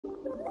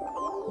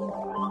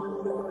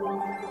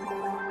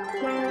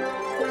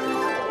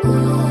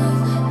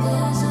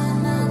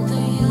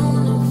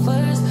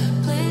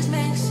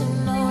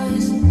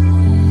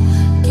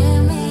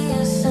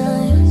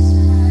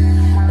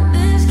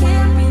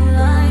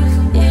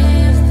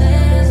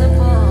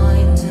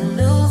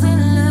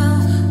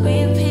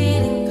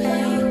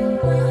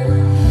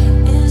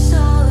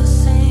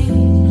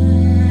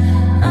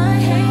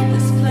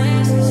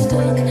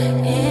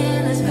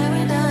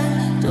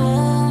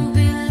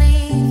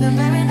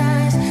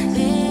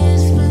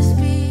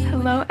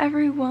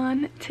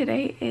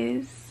Today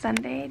is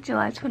Sunday,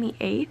 July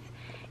 28th,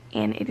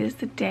 and it is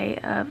the day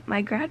of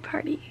my grad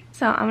party.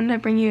 So I'm gonna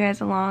bring you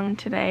guys along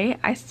today.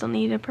 I still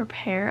need to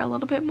prepare a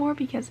little bit more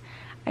because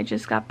I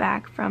just got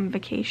back from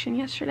vacation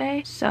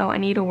yesterday. So I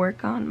need to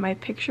work on my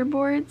picture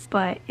boards,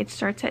 but it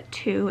starts at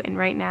 2 and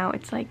right now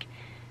it's like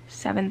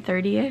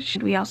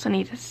 7:30ish. We also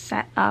need to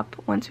set up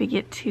once we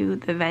get to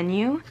the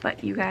venue,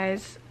 but you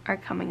guys are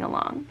coming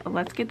along. But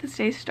let's get this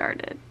day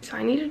started. So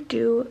I need to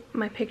do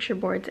my picture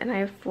boards and I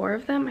have 4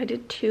 of them. I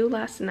did 2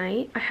 last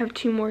night. I have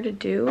 2 more to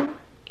do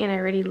and I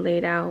already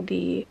laid out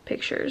the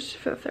pictures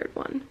for the 3rd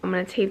one. I'm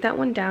gonna tape that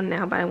one down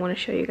now, but I want to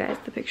show you guys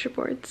the picture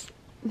boards.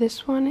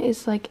 This one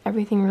is like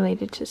everything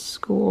related to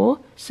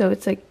school. So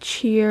it's like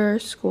cheer,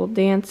 school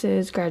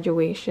dances,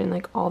 graduation,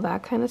 like all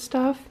that kind of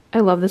stuff.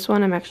 I love this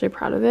one. I'm actually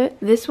proud of it.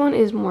 This one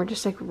is more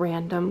just like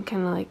random,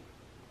 kind of like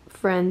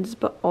friends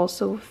but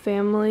also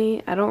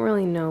family. I don't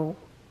really know.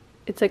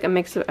 It's like a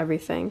mix of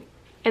everything.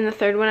 And the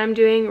 3rd one I'm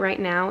doing right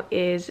now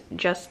is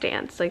just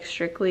dance, like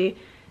strictly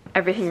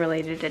everything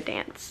related to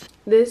dance.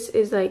 This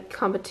is like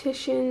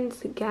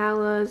competitions,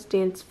 galas,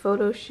 dance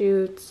photo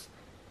shoots,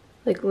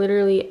 like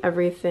literally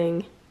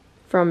everything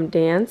from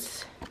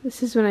dance.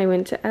 This is when I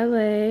went to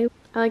LA.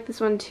 I like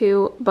this one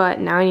too, but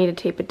now I need to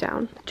tape it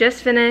down.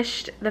 Just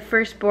finished the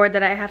first board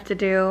that I have to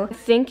do. I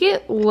think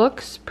it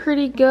looks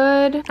pretty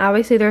good.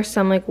 Obviously there's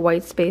some like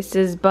white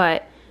spaces,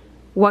 but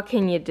what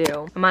can you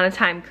do? I'm on a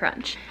time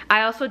crunch.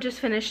 I also just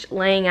finished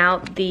laying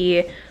out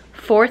the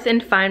 4th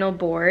and final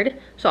board,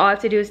 so all I have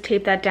to do is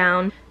tape that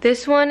down.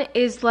 This one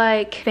is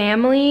like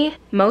family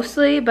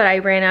mostly, but I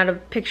ran out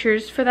of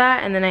pictures for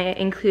that and then I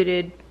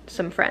included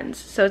some friends.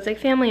 So it's like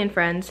family and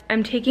friends.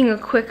 I'm taking a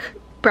quick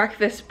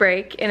breakfast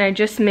break and I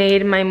just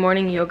made my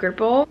morning yogurt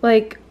bowl.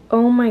 Like,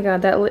 oh my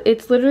god,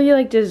 it's literally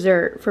like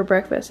dessert for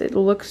breakfast. It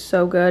looks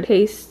so good,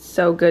 tastes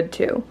so good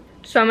too.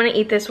 So I'm gonna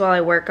eat this while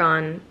I work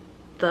on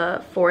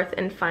the 4th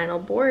and final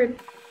board.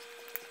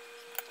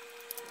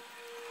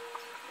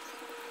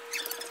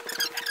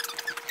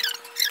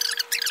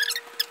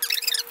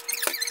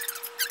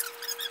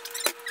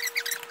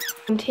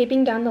 I'm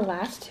taping down the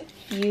last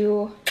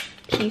few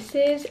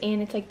pieces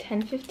and it's like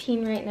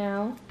 10:15 right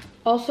now.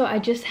 Also, I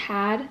just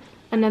had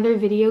another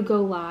video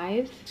go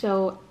live,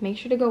 so make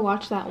sure to go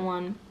watch that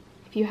one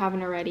if you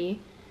haven't already.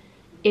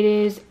 It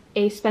is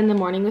a spend the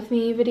morning with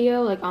me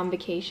video, like on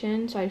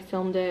vacation, so I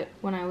filmed it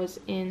when I was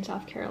in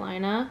South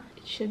Carolina.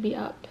 It should be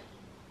up.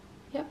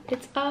 Yep,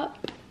 it's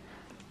up.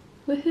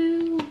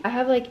 Woohoo! I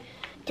have like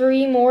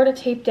 3 more to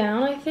tape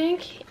down, I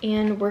think,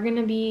 and we're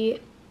gonna be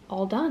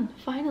all done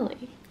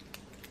finally.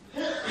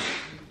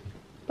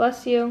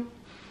 Bless you.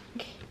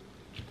 Okay.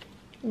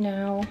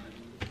 Now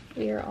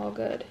we are all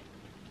good.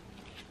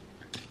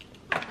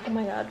 Oh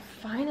my god,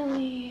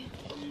 finally.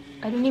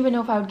 I didn't even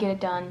know if I would get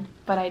it done,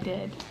 but I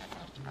did.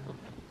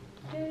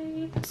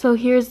 Yay. So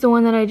here's the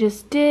one that I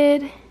just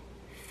did.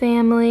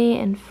 Family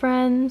and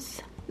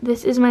friends.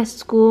 This is my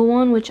school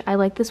one, which I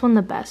like this one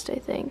the best, I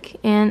think.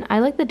 And I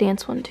like the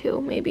dance one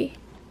too, maybe.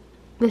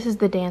 This is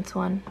the dance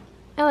one.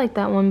 I like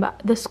that one,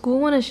 but the school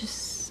one is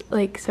just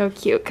like so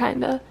cute,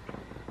 kinda.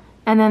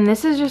 And then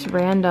this is just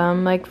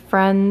random, like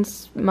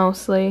friends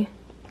mostly.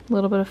 A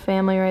little bit of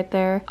family right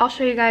there. I'll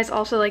show you guys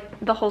also like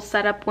the whole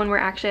setup when we're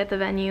actually at the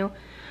venue,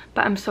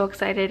 but I'm so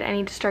excited. I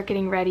need to start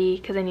getting ready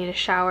because I need a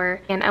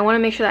shower and I want to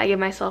make sure that I give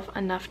myself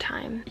enough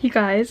time. You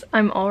guys,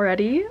 I'm all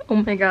ready. Oh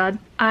my god.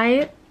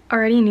 I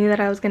already knew that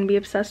I was going to be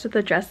obsessed with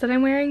the dress that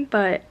I'm wearing,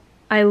 but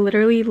I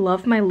literally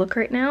love my look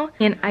right now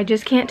and I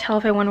just can't tell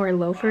if I want to wear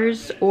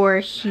loafers or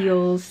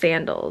heels,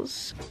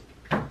 sandals.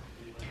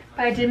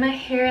 But I did my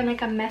hair in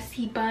like a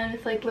messy bun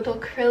with like little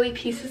curly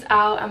pieces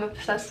out. I'm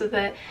obsessed with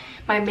it.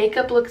 My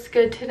makeup looks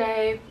good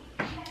today.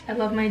 I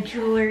love my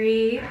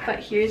jewelry, but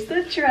here's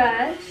the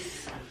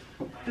dress.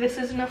 This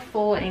isn't a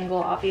full angle,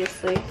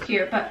 obviously.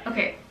 Here, but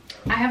okay.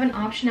 I have an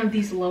option of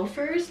these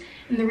loafers,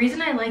 and the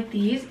reason I like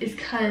these is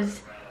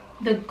because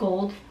the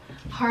gold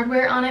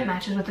hardware on it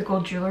matches with the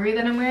gold jewelry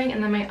that I'm wearing,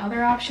 and then my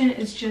other option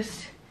is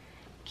just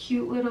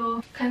cute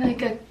little, kind of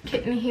like a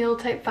kitten heel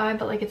type vibe,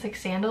 but like it's like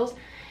sandals.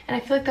 And I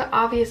feel like the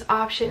obvious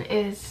option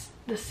is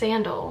the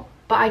sandal,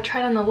 but I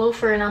tried on the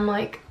loafer and I'm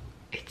like,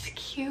 it's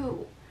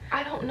cute.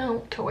 I don't know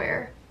what to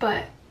wear,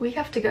 but we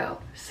have to go.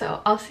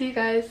 So I'll see you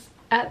guys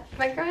at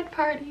my grad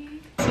party.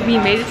 So we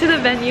made it to the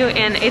venue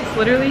and it's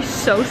literally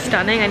so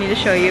stunning. I need to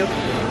show you.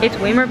 It's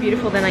way more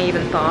beautiful than I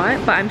even thought,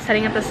 but I'm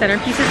setting up the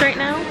centerpieces right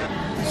now.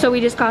 So we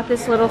just got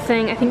this little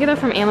thing. I think they're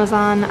from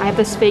Amazon. I have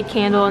this fake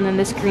candle and then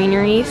this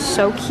greenery.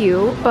 So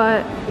cute.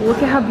 But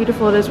look at how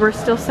beautiful it is. We're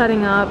still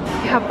setting up.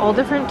 We have all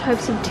different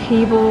types of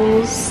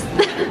tables.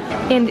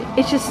 And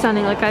it's just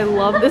stunning. Like, I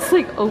love this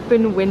like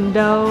open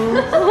window.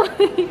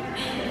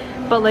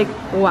 But like,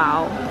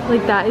 wow.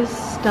 Like, that is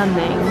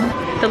stunning.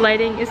 The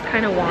lighting is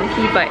kind of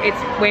wonky, but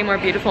it's way more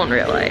beautiful in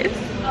real life.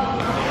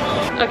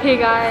 Okay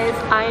guys,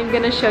 I am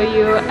gonna show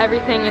you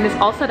everything, and it's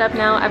all set up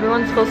now.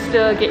 Everyone's supposed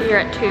to get here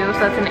at 2, so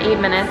that's in 8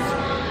 minutes.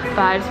 But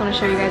I just wanna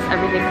show you guys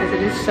everything because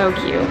it is so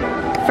cute.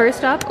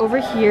 First up, over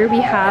here we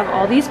have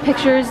all these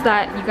pictures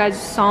that you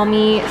guys saw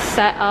me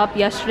set up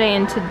yesterday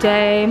and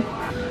today.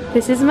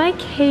 This is my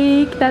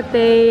cake that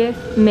they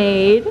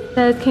made. It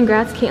says,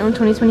 "Congrats Caitlin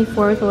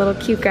 2024" with a little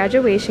cute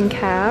graduation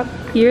cap.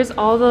 Here's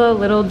all the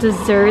little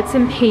desserts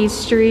and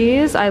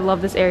pastries. I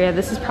love this area.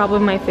 This is probably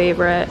my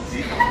favorite.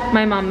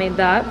 My mom made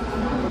that.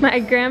 My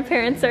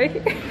grandparents are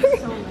here.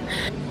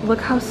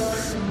 Look how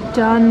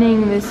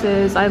stunning this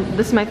is.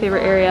 This is my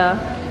favorite area.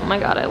 Oh my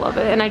god, I love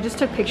it. And I just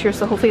took pictures,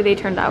 so hopefully they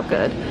turned out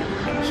good.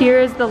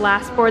 Here's the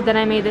last board that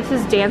I made. This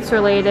is dance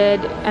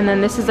related, and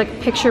then this is like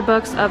picture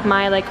books of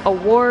my like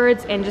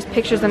awards and just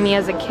pictures of me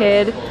as a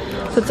kid.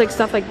 So it's like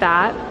stuff like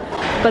that.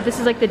 But this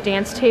is like the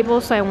dance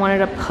table, so I wanted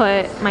to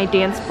put my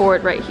dance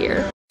board right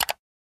here.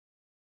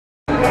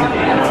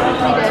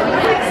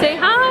 Say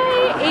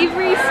hi,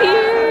 Avery's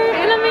here.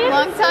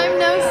 Long time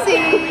no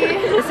see.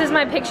 This is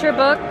my picture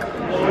book.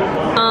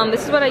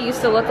 This is what I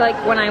used to look like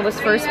when I was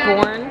first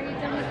born.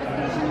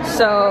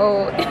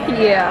 So,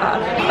 yeah.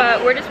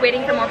 But we're just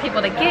waiting for more people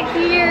to get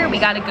here. We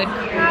got a good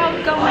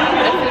crowd going.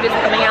 The food is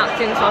coming out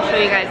soon, so I'll show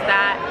you guys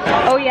that.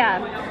 Oh yeah,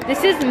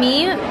 this is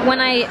me when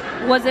I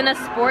was in a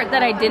sport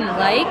that I didn't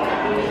like,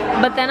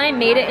 but then I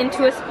made it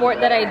into a sport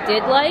that I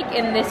did like,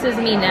 and this is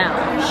me now,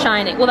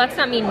 shining. Well, that's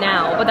not me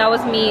now, but that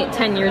was me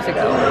 10 years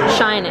ago,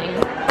 shining.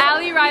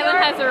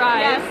 Rylan has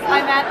arrived. Yes,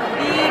 I'm at the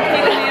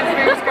Caitlin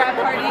Mansberry's grad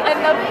party, and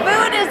the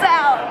food is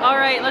out. All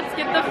right, let's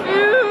get the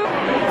food.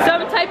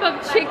 Some type of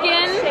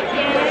chicken,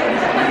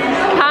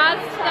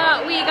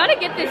 pasta. We gotta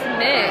get this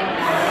mixed.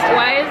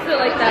 Why is it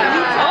like that?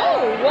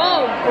 Oh,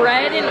 whoa,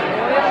 bread and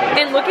oil.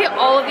 And look at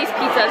all of these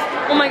pizzas.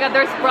 Oh my god,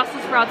 there's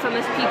Brussels sprouts on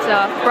this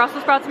pizza.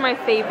 Brussels sprouts are my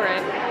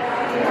favorite.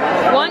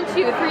 1,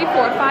 2, 3,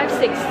 4, 5,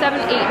 6,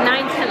 7, 8,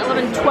 9, 10,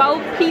 11,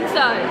 12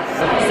 pizzas.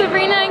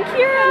 Sabrina and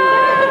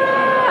Kira.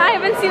 I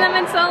haven't seen them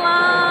in so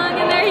long,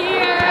 and they're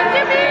here.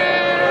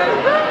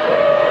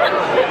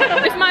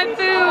 There's my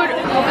food.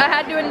 I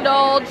had to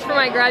indulge for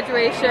my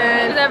graduation.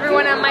 There's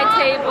everyone at my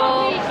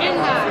table.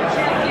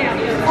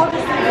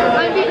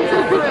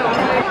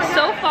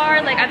 So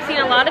far, like, I've seen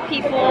a lot of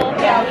people.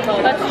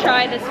 Let's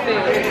try this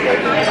food.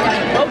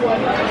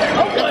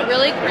 It's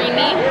really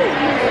creamy.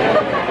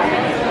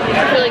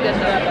 It's really good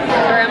though.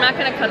 Sorry, I'm not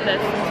gonna cut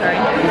this. I'm sorry.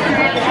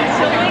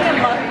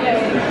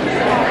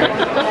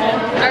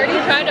 I already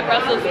tried a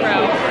Brussels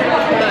sprout.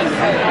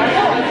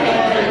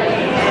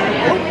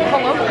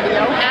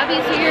 But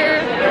Abby's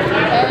here.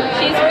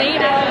 She's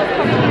made it.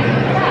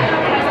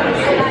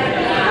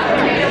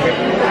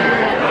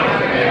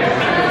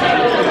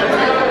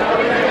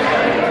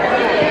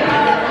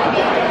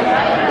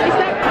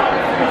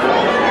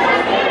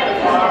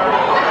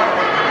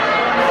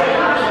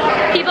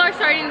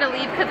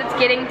 Because it's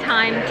getting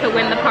time to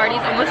win. The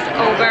party's almost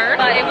over,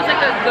 but it was like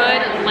a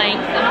good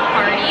length of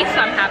party, so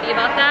I'm happy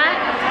about that.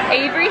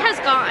 Avery has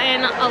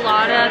gotten a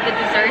lot of the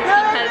desserts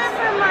because,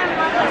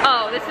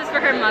 oh, this is for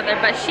her mother,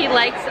 but she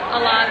likes a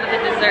lot of the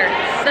desserts.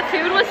 The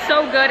food was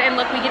so good, and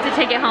look, we get to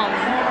take it home.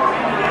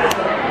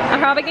 I'm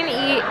probably gonna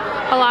eat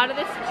a lot of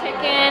this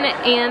chicken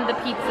and the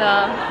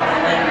pizza.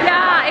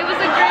 Yeah, it was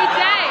a great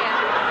day.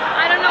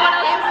 I don't know what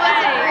else to say.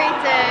 It was a great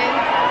day.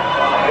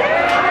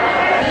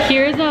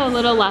 Here's a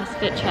little last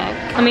fit check.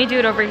 Let me do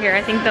it over here.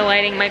 I think the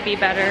lighting might be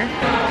better.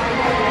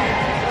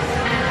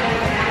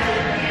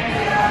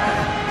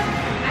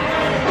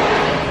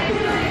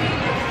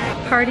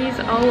 Party's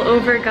all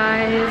over,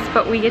 guys,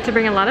 but we get to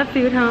bring a lot of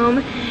food home,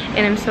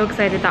 and I'm so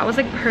excited. That was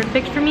like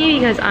perfect for me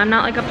because I'm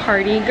not like a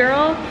party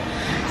girl.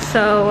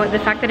 So the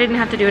fact that I didn't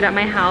have to do it at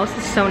my house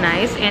is so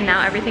nice, and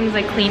now everything's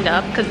like cleaned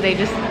up because they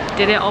just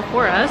did it all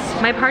for us.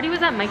 My party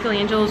was at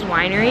Michelangelo's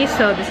winery,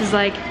 so this is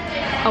like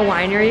a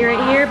winery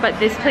right here, but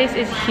this place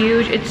is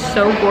huge. It's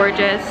so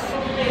gorgeous.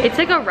 It's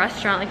like a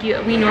restaurant.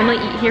 Like we normally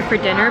eat here for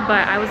dinner,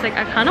 but I was like,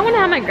 I kind of want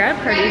to have my grad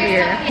party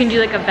here. You can do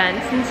like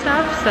events and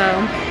stuff, so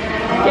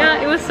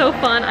yeah, it was so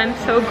fun. I'm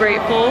so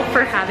grateful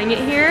for having it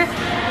here.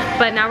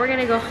 But now we're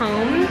gonna go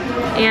home,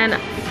 and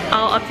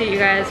I'll update you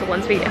guys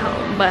once we get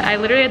home. But I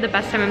literally had the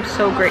best time. I'm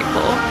so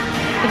grateful.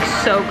 Like,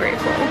 so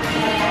grateful.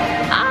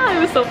 Ah, it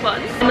was so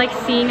fun. And like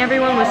seeing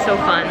everyone was so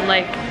fun.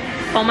 Like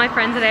all my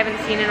friends that I haven't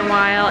seen in a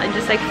while, and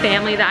just like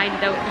family that I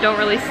don't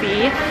really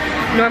see.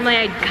 Normally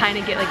I kind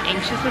of get like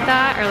anxious with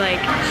that or like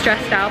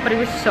stressed out, but it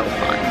was so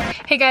fun.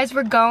 Hey guys,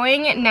 we're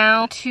going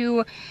now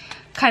to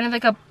kind of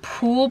like a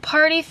pool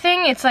party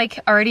thing. It's like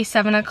already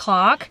 7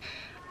 o'clock,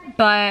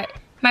 but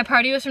my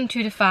party was from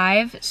 2 to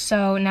 5,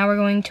 so now we're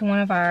going to one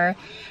of our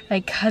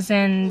like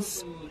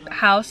cousins'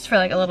 house for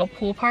like a little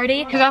pool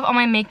party. Took off all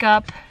my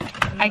makeup.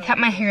 I kept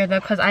my hair though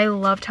because I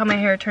loved how my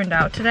hair turned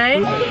out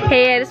today.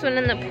 Hey, I just went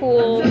in the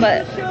pool,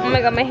 but oh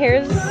my god, my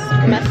hair's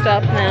messed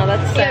up now.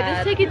 That's sad. Yeah,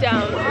 just take it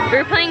down. We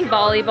were playing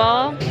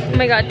volleyball. Oh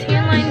my god,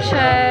 tan line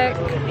check.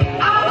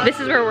 This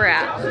is where we're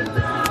at.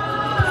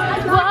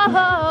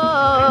 Whoa.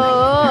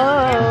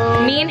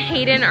 Me and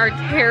Hayden are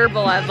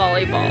terrible at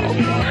volleyball.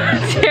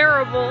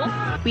 Terrible.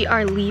 We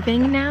are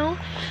leaving now,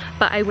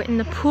 but I went in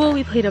the pool.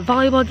 We played a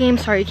volleyball game.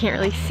 Sorry you can't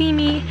really see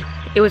me.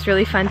 It was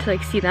really fun to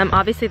like see them.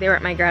 Obviously they were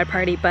at my grad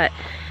party, but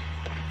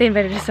they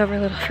invited us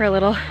over for a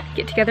little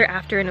get together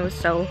after, and it was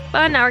so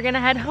fun. Now we're gonna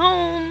head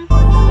home.